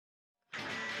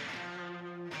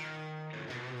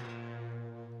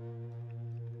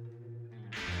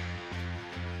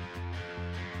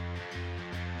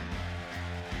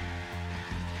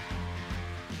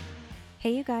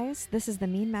Hey, you guys, this is the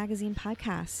Mean Magazine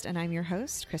podcast, and I'm your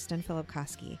host, Kristen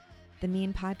Filipkowski. The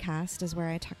Mean podcast is where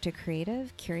I talk to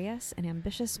creative, curious, and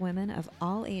ambitious women of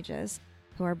all ages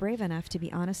who are brave enough to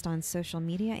be honest on social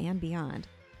media and beyond.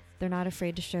 They're not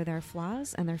afraid to show their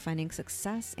flaws, and they're finding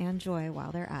success and joy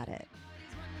while they're at it.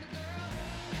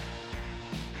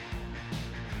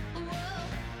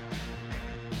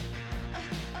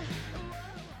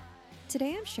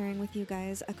 Today I'm sharing with you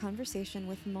guys a conversation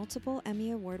with multiple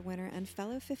Emmy Award winner and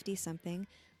fellow 50-something,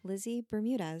 Lizzie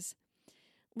Bermudez.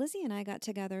 Lizzie and I got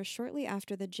together shortly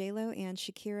after the JLO and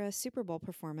Shakira Super Bowl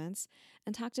performance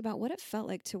and talked about what it felt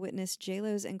like to witness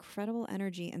JLO's incredible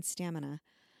energy and stamina.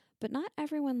 But not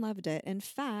everyone loved it. In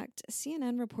fact,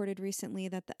 CNN reported recently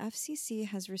that the FCC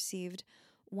has received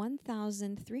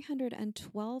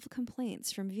 1,312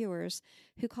 complaints from viewers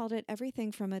who called it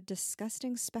everything from a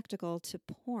disgusting spectacle to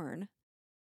porn.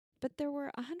 But there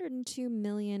were 102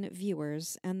 million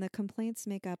viewers, and the complaints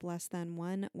make up less than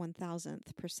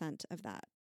 1/1000% of that.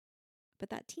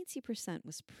 But that teensy percent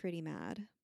was pretty mad.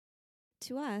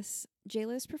 To us,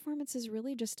 JLo's performance is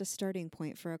really just a starting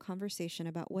point for a conversation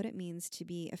about what it means to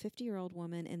be a 50-year-old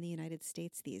woman in the United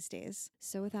States these days.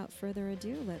 So without further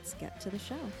ado, let's get to the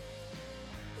show.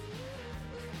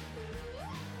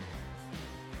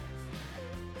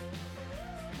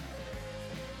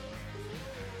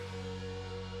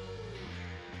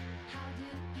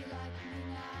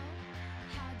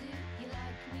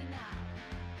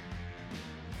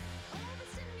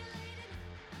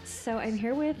 So I'm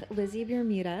here with Lizzie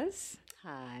Bermudez.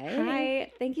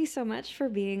 Hi. Thank you so much for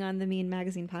being on the Mean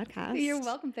Magazine podcast. You're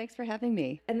welcome. Thanks for having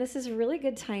me. And this is really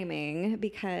good timing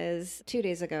because 2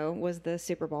 days ago was the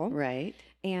Super Bowl. Right.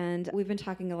 And we've been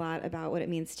talking a lot about what it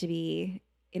means to be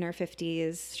in our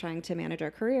 50s, trying to manage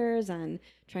our careers and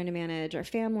trying to manage our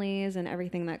families and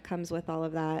everything that comes with all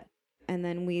of that. And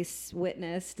then we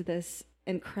witnessed this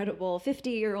incredible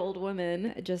 50-year-old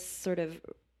woman just sort of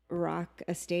rock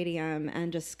a stadium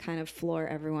and just kind of floor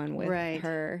everyone with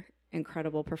her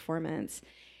incredible performance.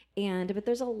 But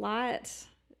there's a lot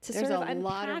to sort of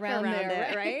unpack around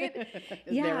it, right?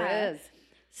 Yeah. There is.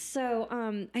 So,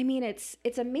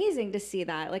 it's amazing to see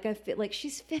that. Like, I feel like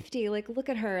she's 50. Like, look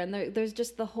at her, and there's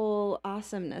just the whole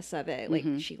awesomeness of it. Like,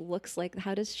 She looks like,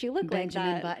 how does she look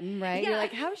Benjamin like that? Button, right? Yeah. You're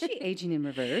like, how is she aging in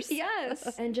reverse?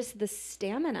 Yes, and just the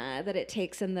stamina that it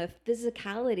takes and the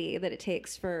physicality that it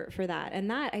takes for that. And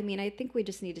that, I think we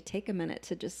just need to take a minute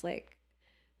to just like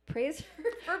praise her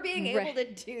for being able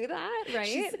to do that.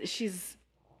 Right? She's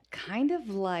kind of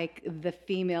like the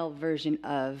female version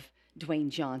of Dwayne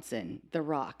Johnson, The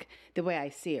Rock, the way I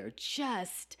see her,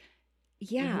 just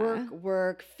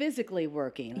work, physically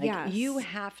working. Like you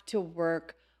have to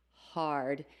work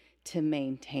hard to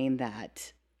maintain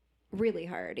that. Really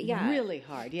hard. Yeah. Really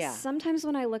hard. Yeah. Sometimes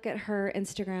when I look at her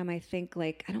Instagram, I think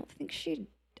like, I don't think she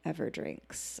ever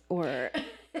drinks or,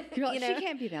 Girl, she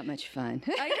can't be that much fun.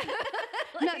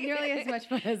 Not nearly as much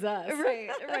fun as us.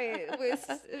 Right.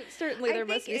 Certainly there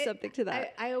must be something to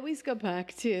that. I always go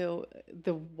back to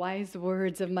the wise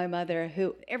words of my mother,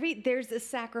 there's a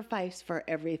sacrifice for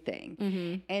everything.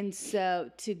 Mm-hmm. And so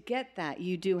to get that,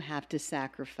 you do have to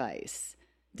sacrifice.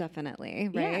 Definitely,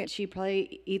 right? Yeah, she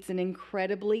probably eats an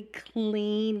incredibly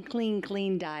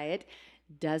clean diet,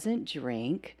 doesn't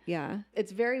drink. Yeah.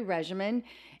 It's very regimen.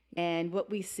 And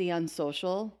what we see on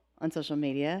social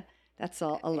media, that's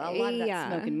all. A lot of that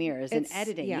smoke and mirrors and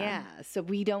editing. Yeah. So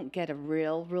we don't get a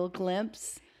real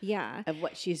glimpse of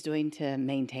what she's doing to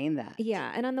maintain that.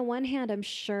 Yeah. And on the one hand, I'm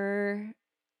sure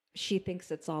she thinks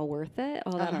it's all worth it,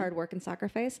 all that hard work and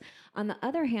sacrifice. On the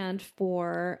other hand,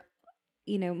 for,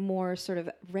 more sort of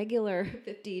regular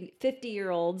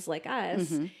 50-year-olds like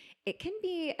us, it can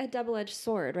be a double-edged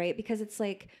sword, right? Because it's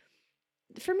like,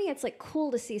 for me, it's like cool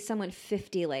to see someone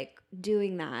 50 like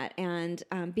doing that and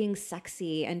being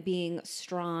sexy and being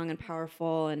strong and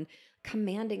powerful and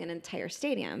commanding an entire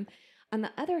stadium. On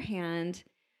the other hand,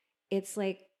 it's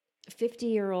like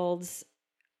 50-year-olds,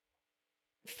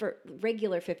 for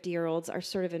regular 50-year-olds, are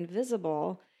sort of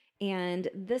invisible. And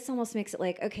this almost makes it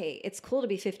like, okay, it's cool to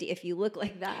be 50 if you look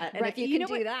like that. And if you can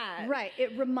do that. Right.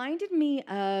 It reminded me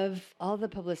of all the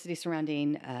publicity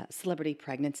surrounding celebrity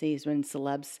pregnancies when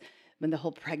the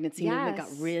whole pregnancy movement got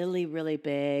really, really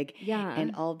big. Yeah.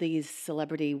 And all these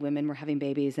celebrity women were having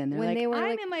babies and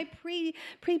I'm in my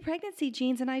pre-pregnancy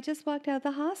jeans and I just walked out of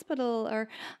the hospital, or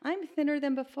I'm thinner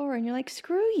than before. And you're like,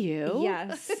 screw you.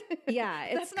 Yes.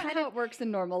 Yeah. That's not how it works in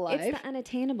normal life. It's the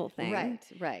unattainable thing.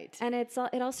 Right. And it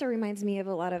also reminds me of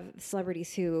a lot of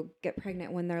celebrities who get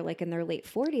pregnant when they're like in their late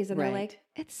 40s and they're like,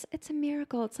 it's a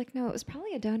miracle. It's like, no, it was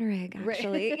probably a donor egg,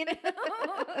 actually. Right.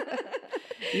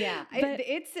 Yeah.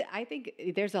 I think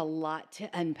there's a lot to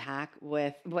unpack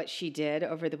with what she did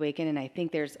over the weekend. And I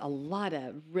think there's a lot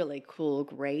of really cool,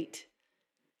 great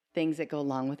things that go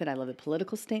along with it. I love the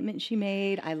political statement she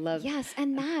made. I love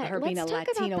and that her being a talk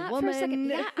Latina about that woman. For a second.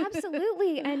 Yeah,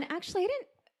 absolutely. And actually, I didn't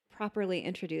properly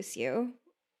introduce you.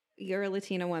 You're a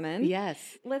Latina woman.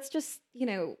 Yes. Let's just,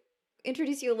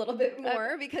 introduce you a little bit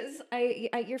more because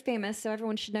you're famous, so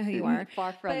everyone should know who you are.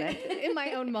 Far from it. In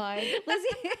my own mind. Lizzie.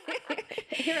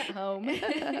 Here at home.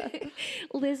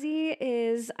 Lizzie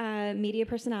is a media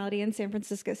personality in San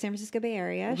Francisco Bay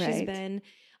Area. Right. She's been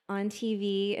on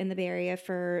TV in the Bay Area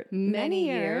for many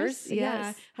years. Yes.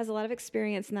 Yeah, has a lot of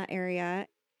experience in that area.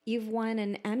 You've won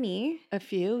an Emmy. A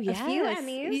few, yes. A few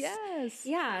Emmys. Yes.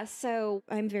 Yeah, so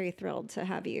I'm very thrilled to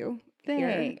have you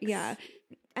Thanks. here. Yeah.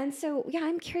 And so,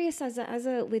 I'm curious as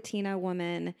a Latina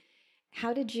woman,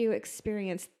 how did you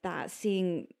experience that,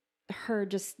 seeing her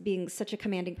just being such a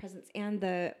commanding presence and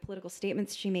the political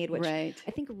statements she made, which I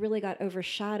think really got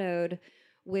overshadowed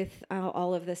with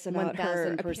all of this about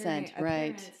her 1,000%,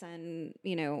 appearance and,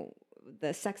 the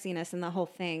sexiness and the whole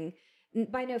thing.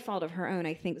 By no fault of her own,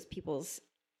 I think people's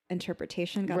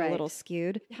interpretation got a little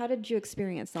skewed. How did you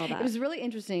experience all that? It was really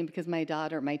interesting because my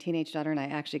teenage daughter and I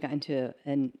actually got into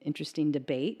an interesting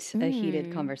debate, a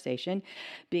heated conversation,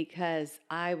 because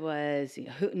I was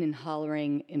hooting and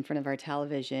hollering in front of our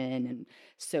television and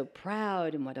so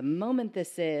proud and what a moment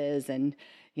this is. And,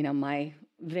 my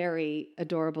very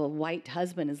adorable white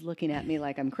husband is looking at me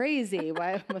like I'm crazy.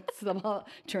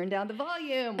 Turn down the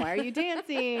volume. Why are you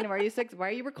dancing? Why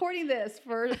are you recording this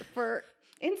for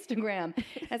Instagram?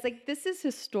 I was like, this is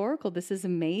historical. This is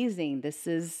amazing. This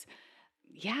is,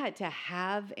 to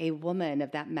have a woman of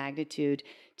that magnitude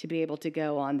to be able to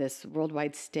go on this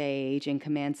worldwide stage and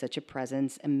command such a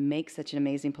presence and make such an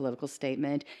amazing political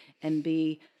statement and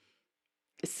be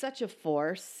such a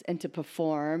force and to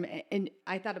perform. And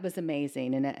I thought it was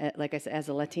amazing. And like I said, as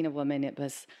a Latina woman,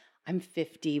 I'm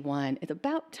 51. It's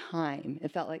about time.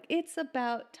 It felt like it's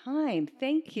about time.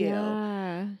 Thank you.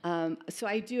 Yeah. So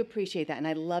I do appreciate that. And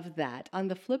I love that. On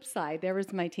the flip side, there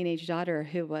was my teenage daughter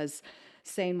who was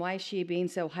saying, why is she being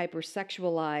so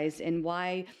hypersexualized? And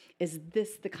why is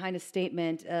this the kind of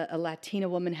statement a Latina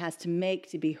woman has to make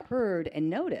to be heard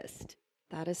and noticed?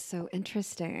 That is so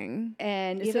interesting.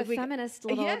 And you have a feminist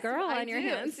little girl on your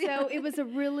hands. So it was a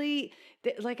really,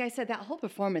 like I said, that whole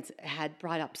performance had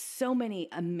brought up so many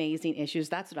amazing issues.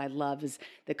 That's what I love, is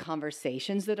the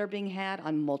conversations that are being had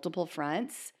on multiple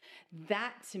fronts.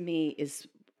 That to me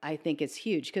I think it's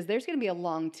huge, because there's going to be a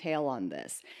long tail on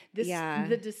this.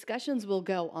 The discussions will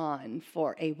go on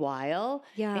for a while.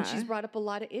 Yeah. And she's brought up a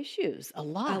lot of issues. A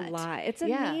lot. It's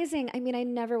amazing. I mean, I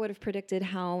never would have predicted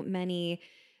how many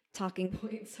talking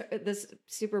points this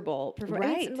Super Bowl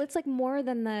performance. Right. It's like more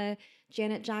than the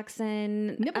Janet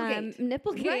Jackson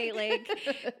Nipplegate,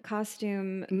 like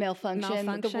costume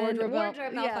malfunction. The wardrobe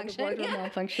malfunction. The wardrobe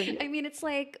malfunction. I mean, it's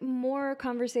like more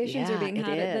conversations are being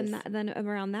had than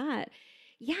around that.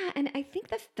 Yeah, and I think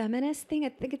the feminist thing, I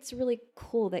think it's really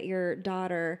cool that your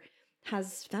daughter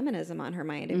has feminism on her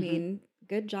mind. I mean,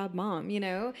 good job, Mom,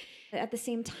 At the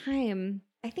same time,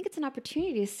 I think it's an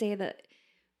opportunity to say that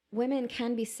women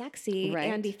can be sexy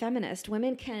and be feminist.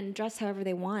 Women can dress however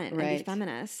they want and be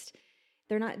feminist.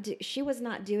 They're not. She was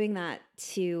not doing that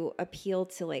to appeal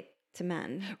to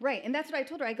men. Right. And that's what I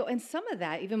told her. I go, and some of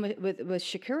that, even with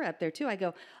Shakira up there too, I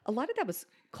go, a lot of that was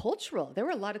cultural. There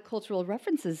were a lot of cultural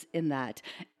references in that.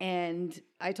 And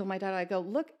I told my daughter, I go,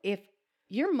 look, if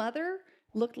your mother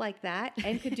looked like that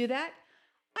and could do that,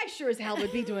 I sure as hell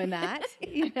would be doing that,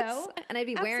 And I'd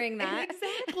be wearing that.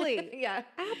 Exactly. Yeah.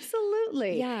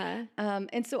 Absolutely. Yeah.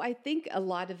 And so I think a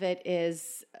lot of it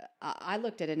is, I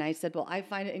looked at it and I said, well, I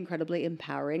find it incredibly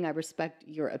empowering. I respect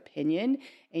your opinion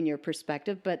and your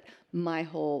perspective, but my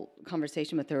whole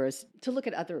conversation with her is to look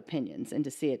at other opinions and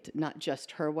to see it not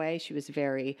just her way. She was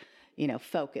very,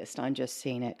 focused on just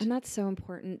seeing it. And that's so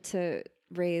important to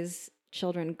raise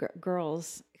children,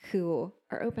 girls who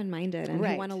are open-minded and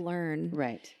who want to learn.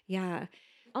 Right. Yeah.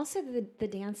 Also the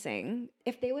dancing,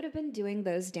 if they would have been doing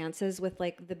those dances with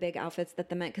like the big outfits that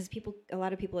the men, because a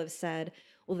lot of people have said,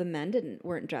 well, the men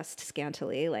weren't dressed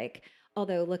scantily. Like,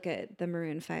 although look at the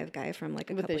Maroon 5 guy from like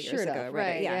a couple years ago.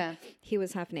 Right. Yeah. He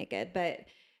was half naked. But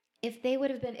if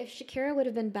Shakira would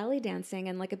have been belly dancing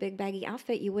in like a big baggy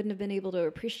outfit, you wouldn't have been able to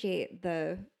appreciate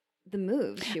the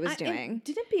moves she was doing.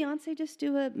 Didn't Beyonce just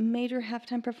do a major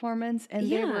halftime performance?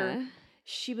 And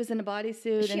she was in a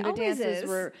bodysuit, and the dances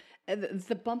were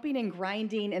the bumping and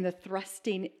grinding and the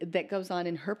thrusting that goes on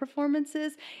in her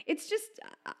performances. It's just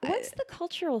what's the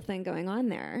cultural thing going on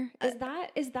there?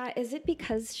 Is it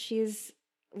because she's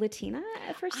Latina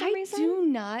for some I reason? do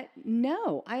not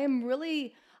know.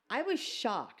 I was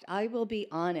shocked. I will be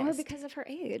honest. Or because of her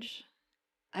age?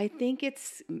 I think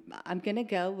I'm going to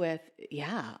go with,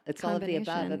 it's all of the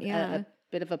above. A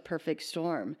bit of a perfect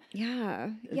storm. Yeah.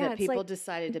 That people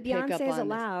decided to pick up on. Beyonce's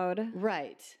allowed.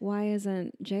 Right. Why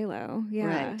isn't JLO? Yeah.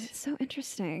 Right. It's so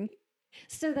interesting.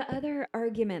 So the other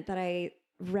argument that I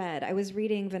read, I was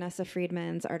reading Vanessa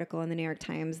Friedman's article in the New York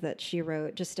Times that she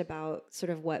wrote just about sort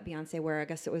of what Beyonce wore. I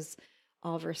guess it was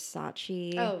all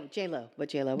Versace. Oh, JLO. What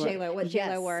JLO wore.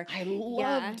 JLO wore. I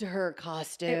loved her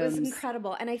costumes. It was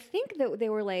incredible. And I think that they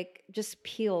were like just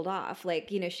peeled off. Like,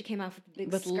 she came off with a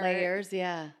big skirt. Layers,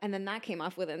 yeah. And then that came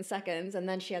off within seconds. And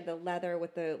then she had the leather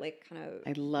with the like kind of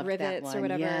I loved rivets that one. Or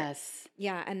whatever. Yes.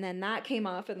 Yeah. And then that came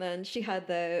off. And then she had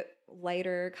the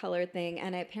lighter colored thing.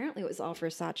 And apparently it was all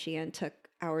Versace and took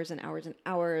hours and hours and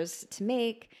hours to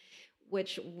make,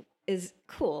 which is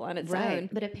cool on its own.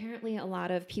 But apparently a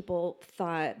lot of people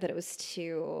thought that it was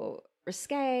too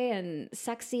risque and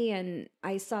sexy. And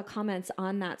I saw comments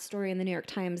on that story in the New York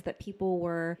Times that people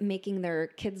were making their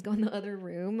kids go in the other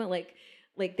room.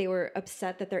 Like they were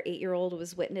upset that their 8-year-old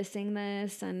was witnessing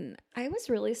this. And I was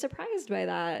really surprised by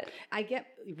that. I get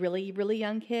really, really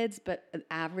young kids, but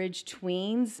average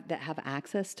tweens that have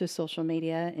access to social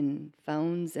media and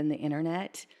phones and the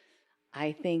internet,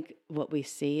 I think what we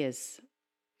see is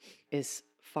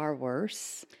far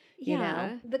worse.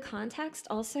 Yeah. The context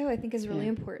also, I think, is really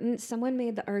important. Someone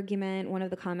made the argument, one of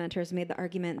the commenters made the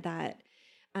argument that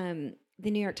the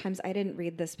New York Times, I didn't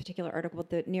read this particular article, but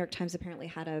the New York Times apparently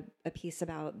had a piece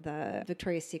about the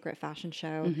Victoria's Secret fashion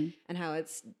show and how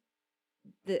its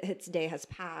day has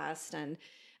passed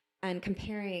and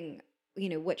comparing,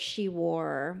 what she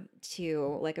wore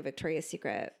to like a Victoria's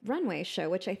Secret runway show,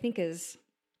 which I think is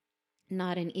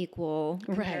not an equal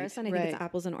comparison. I think it's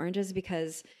apples and oranges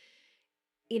because,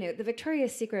 the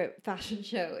Victoria's Secret fashion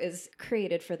show is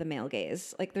created for the male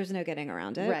gaze. Like there's no getting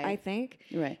around it, I think.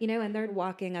 Right. And they're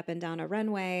walking up and down a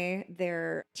runway.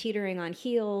 They're teetering on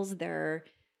heels. They're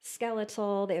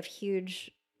skeletal. They have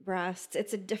huge breasts.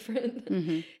 It's a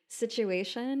different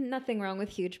situation. Nothing wrong with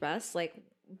huge breasts.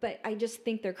 But I just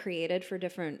think they're created for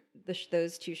different,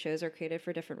 those two shows are created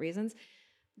for different reasons.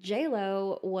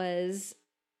 JLO was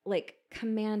like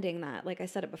commanding that. Like I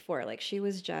said it before, like she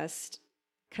was just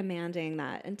commanding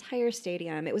that entire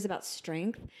stadium. It was about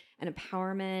strength and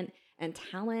empowerment and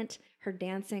talent, her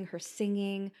dancing, her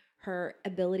singing, her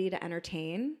ability to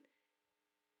entertain.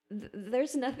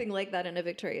 There's nothing like that in a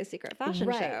Victoria's Secret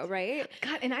fashion show, right?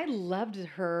 God, and I loved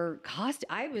her costume.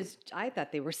 I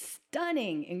thought they were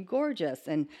stunning and gorgeous.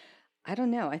 And I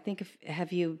don't know, I think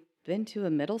have you been to a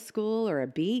middle school or a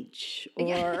beach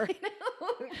or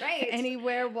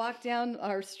anywhere, walk down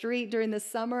our street during the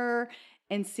summer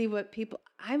and see what people,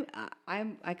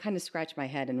 I kind of scratch my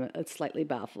head and I'm slightly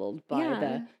baffled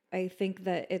by I think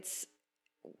that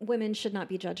women should not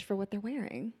be judged for what they're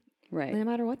wearing. Right. No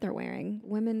matter what they're wearing.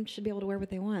 Women should be able to wear what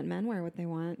they want. Men wear what they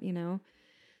want,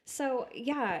 So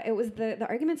it was the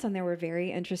arguments on there were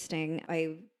very interesting.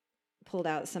 I pulled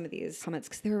out some of these comments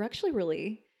because they were actually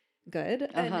really good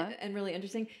and really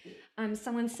interesting.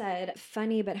 Someone said,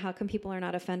 funny, but how come people are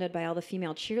not offended by all the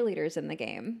female cheerleaders in the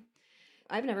game?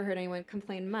 I've never heard anyone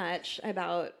complain much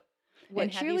about what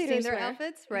and cheerleaders have you seen their wear.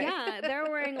 outfits, right? Yeah, they're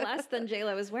wearing less than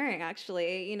JLo was wearing,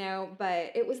 actually,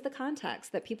 but it was the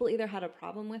context that people either had a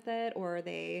problem with it or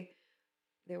they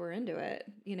were into it,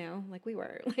 like we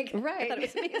were. Like, I thought it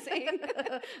was amazing.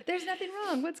 There's nothing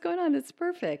wrong. What's going on? It's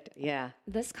perfect. Yeah.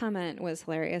 This comment was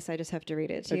hilarious. I just have to read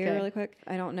it to you really quick.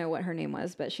 I don't know what her name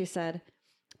was, but she said,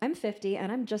 I'm 50 and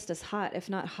I'm just as hot, if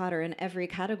not hotter in every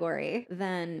category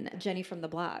than Jenny from the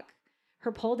block.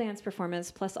 Her pole dance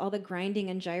performance plus all the grinding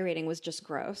and gyrating was just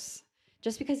gross.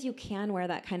 Just because you can wear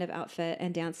that kind of outfit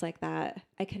and dance like that,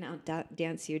 I can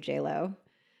out-dance you, JLo,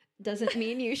 doesn't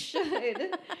mean you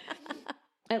should.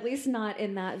 At least not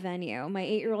in that venue. My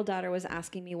 8-year-old daughter was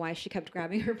asking me why she kept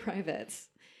grabbing her privates.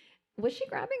 Was she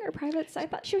grabbing her privates? I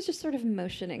thought she was just sort of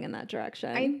motioning in that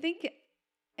direction. I think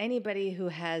anybody who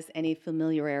has any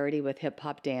familiarity with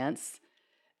hip-hop dance,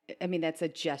 I mean, that's a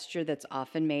gesture that's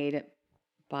often made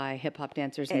by hip-hop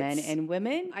dancers, men and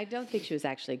women. I don't think she was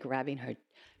actually grabbing her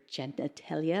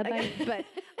genitalia, but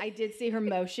I did see her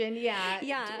motion,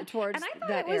 towards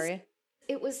that area.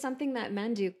 It was something that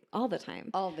men do all the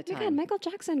time. All the time. God, Michael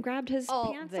Jackson grabbed his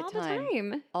pants all the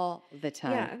time. All the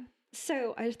time. Yeah.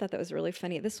 So I just thought that was really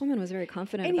funny. This woman was very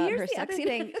confident about her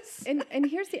sexiness. And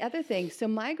here's the other thing. So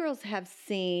my girls have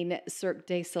seen Cirque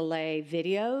du Soleil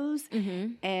videos,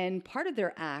 and part of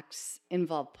their acts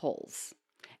involve poles.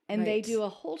 And they do a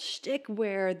whole shtick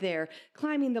where they're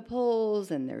climbing the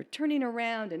poles and they're turning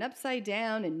around and upside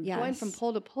down and going from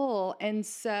pole to pole. And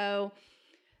so,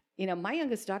 my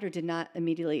youngest daughter did not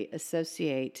immediately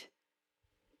associate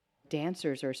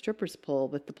dancers or strippers pole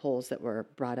with the poles that were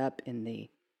brought up in the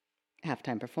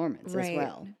halftime performance as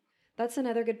well. That's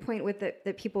another good point with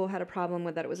that people had a problem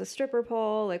with that it was a stripper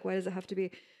pole. Like, why does it have to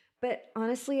be? But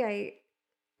honestly,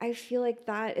 I feel like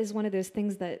that is one of those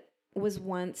things that was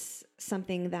once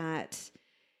something that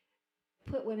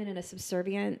put women in a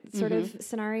subservient sort of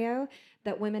scenario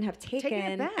that women have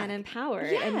taken and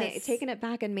empowered and taken it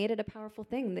back and made it a powerful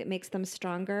thing that makes them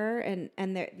stronger. And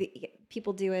the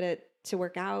people do it to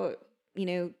work out.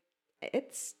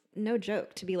 It's no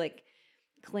joke to be like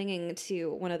clinging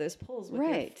to one of those poles with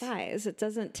your thighs. It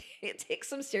takes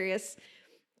some serious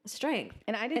strength.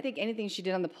 And I didn't think anything she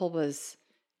did on the pole was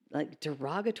like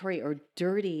derogatory or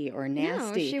dirty or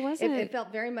nasty. No, she wasn't. It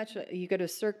felt very much, you go to a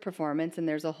Cirque performance and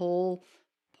there's a whole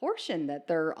portion that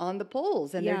they're on the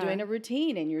poles and they're doing a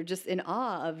routine and you're just in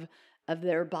awe of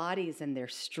their bodies and their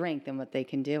strength and what they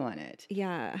can do on it.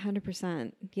 Yeah,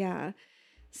 100%. Yeah.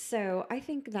 So I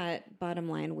think that bottom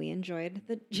line, we enjoyed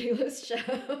the JLO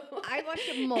show. I watched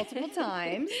it multiple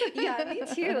times. Yeah, me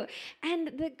too. And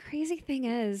the crazy thing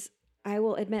is, I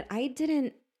will admit, I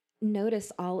didn't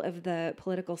notice all of the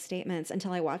political statements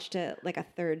until I watched it like a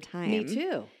third time. Me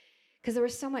too. Because there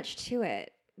was so much to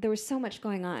it. There was so much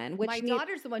going on. My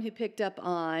daughter's the one who picked up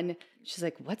on, she's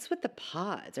like, what's with the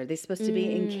pods? Are they supposed to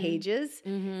be in cages?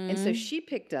 And so she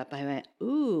picked up, I went,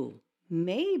 ooh,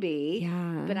 maybe.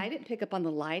 Yeah. But I didn't pick up on the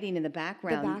lighting in the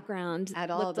background. The background at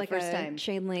all looked the like first a time.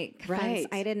 Chain link fence.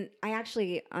 I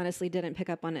actually honestly didn't pick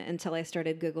up on it until I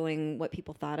started Googling what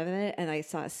people thought of it. And I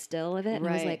saw a still of it and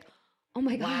I was like, oh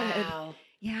my God. Wow.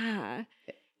 Yeah.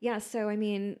 Yeah. So, I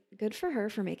mean, good for her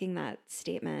for making that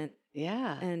statement.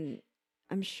 Yeah. And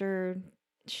I'm sure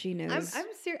she knows. I'm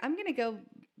serious. I'm going to go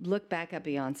look back at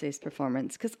Beyonce's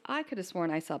performance because I could have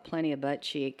sworn I saw plenty of butt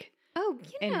cheek. Oh,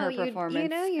 in her performance.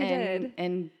 You did.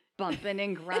 And bumping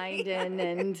and grinding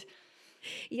and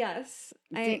yes.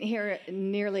 Didn't hear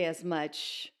nearly as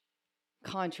much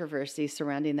controversy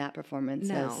surrounding that performance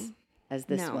as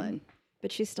this one.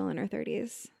 But she's still in her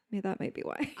 30s. Maybe that might be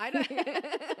why. I don't.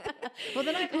 Well,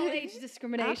 then I call age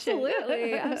discrimination.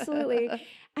 Absolutely. Absolutely.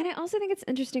 And I also think it's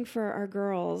interesting for our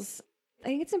girls. I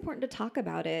think it's important to talk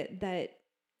about it that,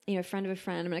 friend of a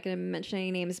friend, I'm not going to mention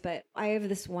any names, but I have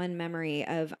this one memory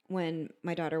of when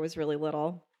my daughter was really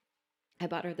little. I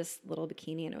bought her this little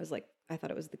bikini and it was like, I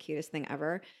thought it was the cutest thing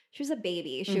ever. She was a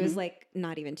baby. She was like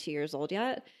not even 2 years old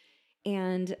yet.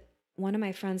 And one of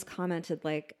my friends commented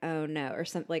like, oh no, or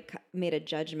something, like made a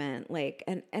judgment, like,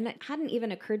 and it hadn't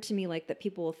even occurred to me like that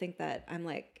people will think that I'm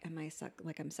like, I'm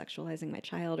sexualizing my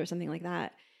child or something like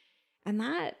that. And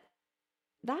that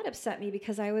upset me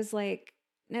because I was like,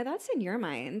 no, that's in your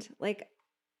mind. Like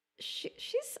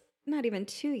she's not even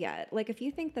 2 yet. Like if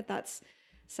you think that that's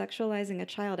sexualizing a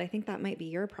child, I think that might be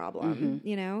your problem,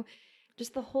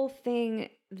 just the whole thing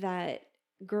that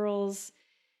girls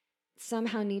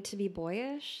somehow need to be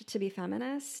boyish, to be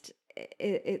feminist.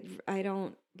 I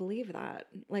don't believe that.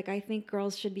 Like, I think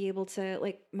girls should be able to,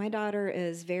 like, my daughter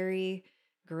is very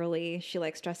girly. She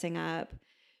likes dressing up.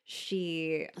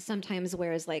 She sometimes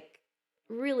wears like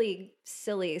really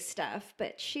silly stuff,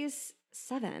 but she's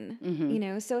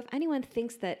 7, So if anyone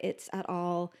thinks that it's at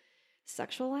all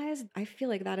sexualized, I feel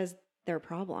like that is their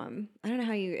problem. I don't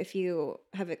know if you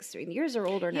have yours are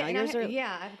older now. I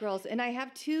have girls and I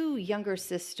have 2 younger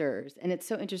sisters and it's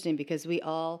so interesting because we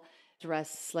all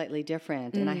dress slightly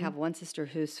different. And I have one sister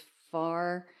who's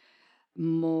far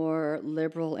more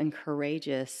liberal and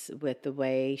courageous with the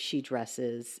way she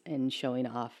dresses and showing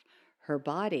off her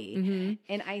body.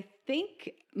 And I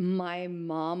think my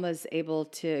mom was able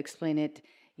to explain it,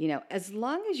 as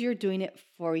long as you're doing it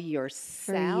for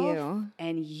yourself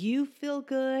and you feel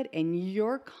good and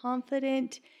you're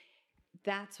confident,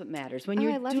 that's what matters. When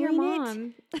you're doing your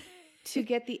mom. it to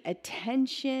get the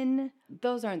attention,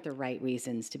 those aren't the right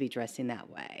reasons to be dressing that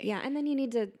way. Yeah, and then you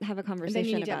need to have a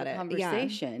conversation about it.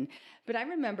 Conversation. Yeah. But I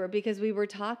remember because we were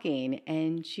talking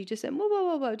and she just said,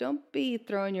 whoa, don't be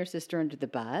throwing your sister under the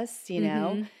bus,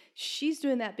 She's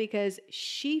doing that because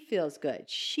she feels good.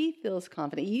 She feels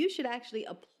confident. You should actually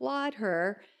applaud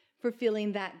her for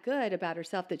feeling that good about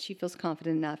herself that she feels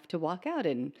confident enough to walk out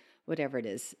in whatever it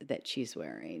is that she's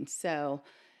wearing. So,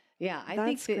 yeah, I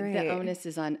think the onus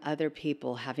is on other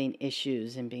people having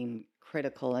issues and being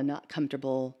critical and not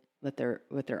comfortable with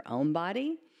their own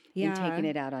body and taking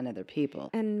it out on other people.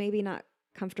 And maybe not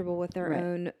comfortable with their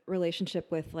own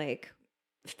relationship with like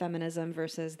feminism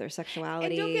versus their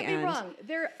sexuality. And don't get me wrong,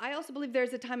 I also believe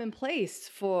there's a time and place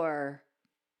for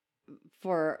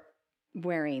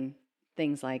wearing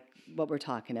things like what we're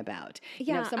talking about.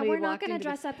 Yeah, we're not going to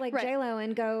dress up like JLO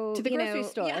and go to the grocery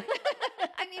store. Yeah.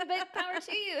 I mean, but power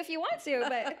to you if you want to,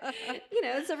 but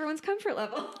it's everyone's comfort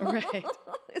level. Right.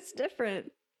 It's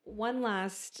different. One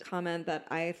last comment that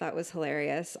I thought was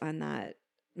hilarious on that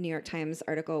New York Times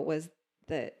article was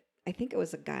that I think it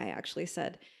was a guy actually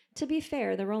said, to be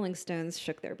fair, the Rolling Stones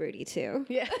shook their booty too.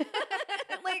 Yeah.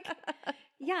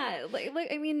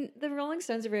 I mean, the Rolling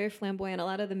Stones are very flamboyant. A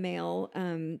lot of the male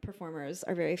performers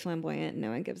are very flamboyant.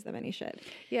 No one gives them any shit.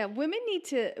 Yeah,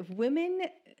 women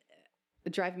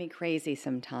drive me crazy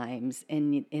sometimes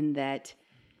in that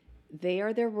they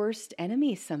are their worst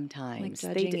enemies sometimes.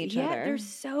 Like judging each other. Yeah, they're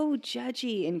so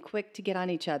judgy and quick to get on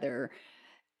each other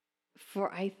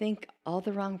for, I think, all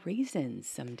the wrong reasons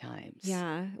sometimes.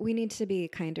 Yeah, we need to be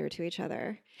kinder to each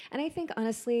other. And I think,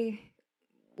 honestly,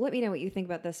 let me know what you think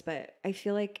about this, but I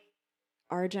feel like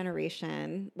our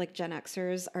generation, like Gen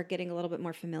Xers, are getting a little bit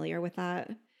more familiar with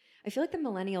that. I feel like the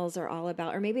millennials are all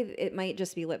about, or maybe it might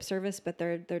just be lip service, but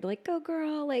they're like, go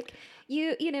girl, like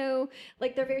you know,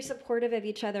 like they're very supportive of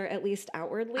each other, at least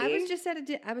outwardly. I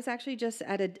was actually just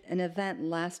at an event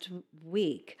last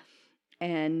week,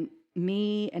 and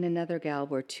me and another gal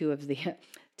were two of the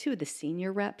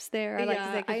senior reps there. I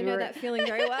know that feeling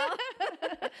very well.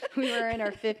 We were in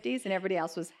our 50s and everybody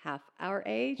else was half our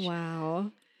age.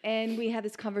 Wow. And we had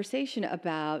this conversation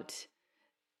about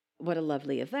what a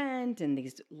lovely event and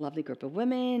these lovely group of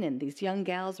women, and these young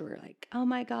gals were like, oh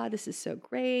my God, this is so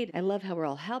great. I love how we're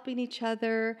all helping each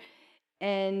other.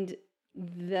 And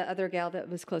the other gal that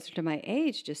was closer to my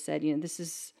age just said, this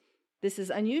is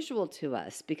unusual to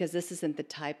us because this isn't the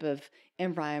type of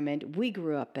environment we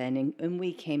grew up in and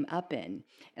we came up in.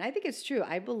 And I think it's true.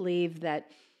 I believe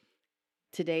that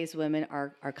today's women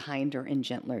are kinder and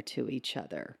gentler to each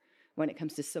other when it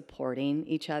comes to supporting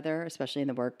each other, especially in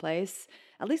the workplace.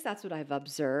 At least that's what I've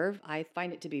observed. I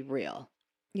find it to be real.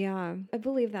 Yeah, I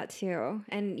believe that too.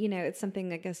 And, it's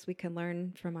something I guess we can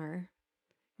learn from our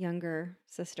younger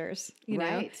sisters,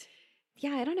 right?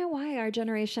 Yeah, I don't know why our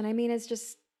generation, I mean, it's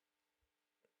just,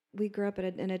 we grew up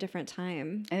in a different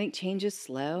time. I think change is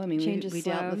slow. I mean, we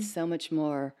dealt with so much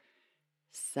more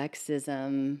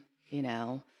sexism,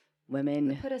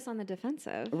 women. It put us on the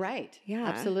defensive. Right. Yeah.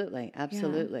 Absolutely.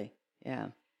 Yeah.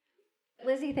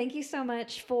 Lizzie, thank you so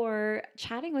much for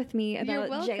chatting with me about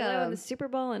JLO and the Super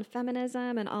Bowl and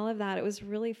feminism and all of that. It was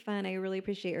really fun. I really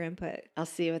appreciate your input. I'll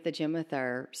see you at the gym with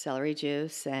our celery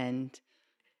juice and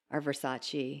our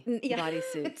Versace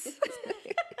bodysuits.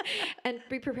 And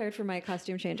be prepared for my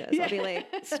costume changes. Yeah. I'll be like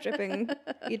stripping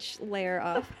each layer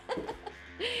off.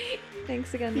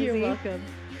 Thanks again, Lizzie. You're welcome.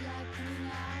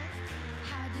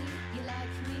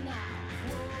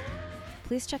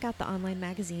 Please check out the online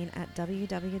magazine at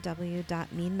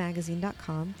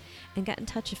www.meanmagazine.com and get in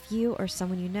touch if you or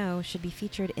someone you know should be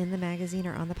featured in the magazine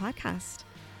or on the podcast.